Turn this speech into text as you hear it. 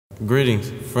Greetings,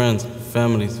 friends,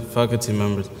 families, faculty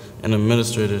members, and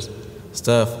administrators,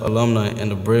 staff, alumni,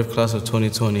 and the brave class of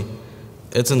 2020.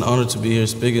 It's an honor to be here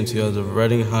speaking to you as the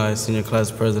Reading High Senior Class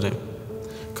President.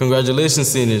 Congratulations,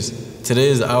 seniors. Today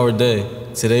is our day.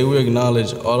 Today we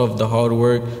acknowledge all of the hard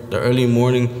work, the early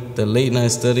morning, the late night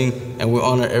studying, and we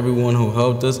honor everyone who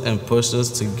helped us and pushed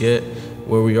us to get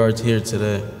where we are here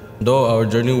today. Though our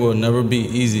journey will never be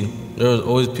easy, there is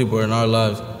always people in our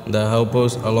lives that help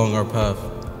us along our path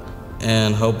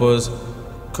and help us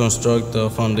construct the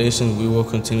foundation we will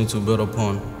continue to build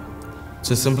upon.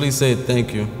 To simply say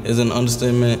thank you is an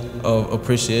understatement of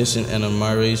appreciation and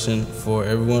admiration for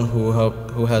everyone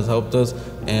who has helped us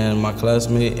and my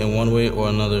classmate in one way or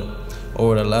another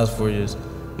over the last 4 years.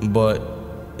 But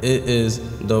it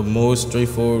is the most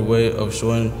straightforward way of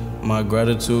showing my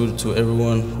gratitude to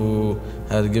everyone who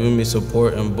has given me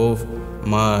support in both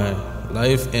my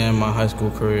life and my high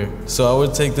school career. So I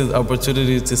would take this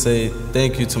opportunity to say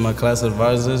thank you to my class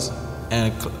advisors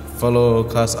and fellow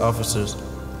class officers.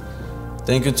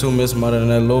 Thank you to Ms.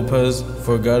 Martinez Lopez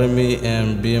for guiding me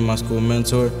and being my school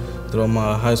mentor throughout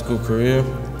my high school career.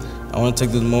 I want to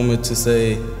take this moment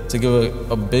to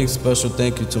give a big special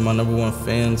thank you to my #1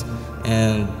 fans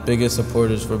and biggest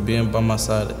supporters for being by my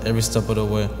side every step of the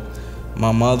way.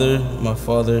 My mother, my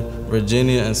father,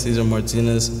 Virginia and Cesar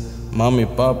Martinez. Mami,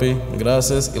 papi,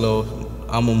 gracias y lo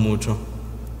amo mucho.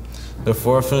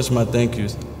 Before I finish my thank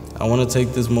yous, I want to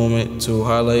take this moment to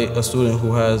highlight a student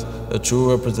who has a true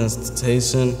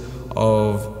representation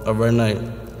of a red knight.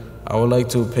 I would like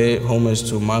to pay homage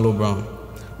to Milo Brown.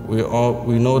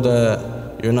 We know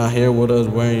that you're not here with us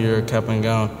wearing your cap and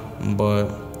gown, but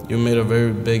you made a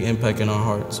very big impact in our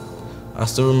hearts. I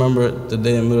still remember the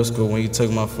day in middle school when you took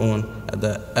my phone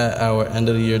at our end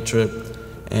of the year trip,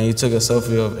 and you took a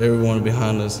selfie of everyone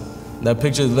behind us. That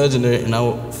picture is legendary, and I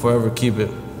will forever keep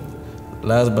it.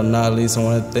 Last but not least, I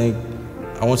want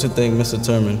to thank Mr.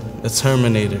 Terman, the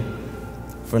Terminator,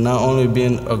 for not only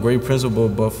being a great principal,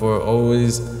 but for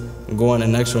always going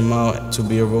an extra mile to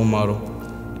be a role model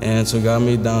and to guide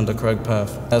me down the correct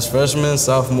path. As freshmen,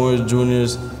 sophomores,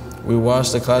 juniors, we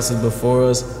watched the classes before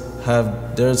us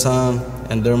have their time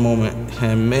and their moment,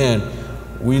 and man,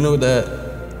 we knew that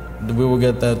we would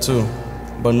get that too.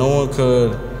 But no one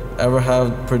could ever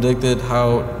have predicted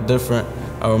how different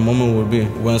our moment would be.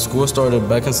 When school started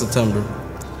back in September,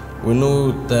 we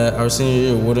knew that our senior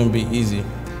year wouldn't be easy,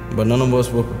 but none of us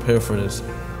were prepared for this.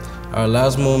 Our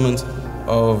last moments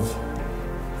of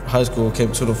high school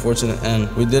came to the fortunate end.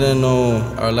 We didn't know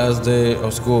our last day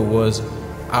of school was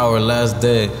our last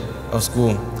day of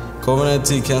school.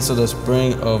 COVID-19 canceled the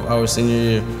spring of our senior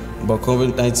year, but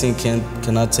COVID-19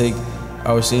 cannot take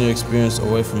our senior experience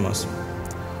away from us.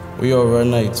 We are red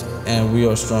knights, and we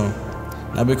are strong.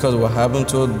 Not because of what happened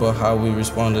to us, but how we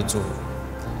responded to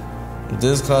it.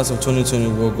 This class of 2020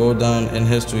 will go down in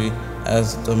history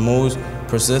as the most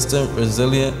persistent,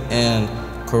 resilient, and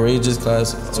courageous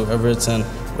class to ever attend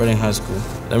Reading High School.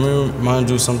 Let me remind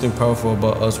you something powerful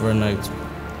about us red knights.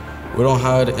 We don't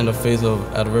hide in the face of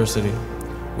adversity.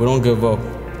 We don't give up.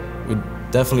 We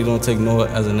definitely don't take no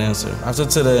as an answer. After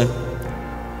today,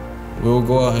 we will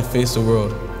go out and face the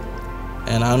world.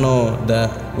 And I know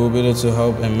that we'll be able to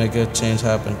help and make a change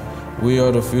happen. We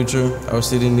are the future. Our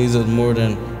city needs us more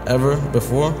than ever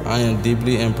before. I am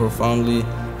deeply and profoundly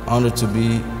honored to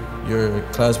be your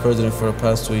class president for the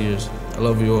past 2 years. I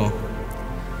love you all.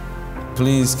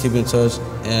 Please keep in touch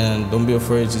and don't be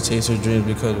afraid to chase your dreams,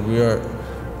 because we are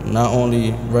not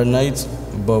only red knights,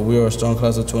 but we are a strong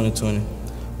class of 2020.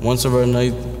 Once a red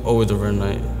knight, always a red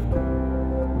knight.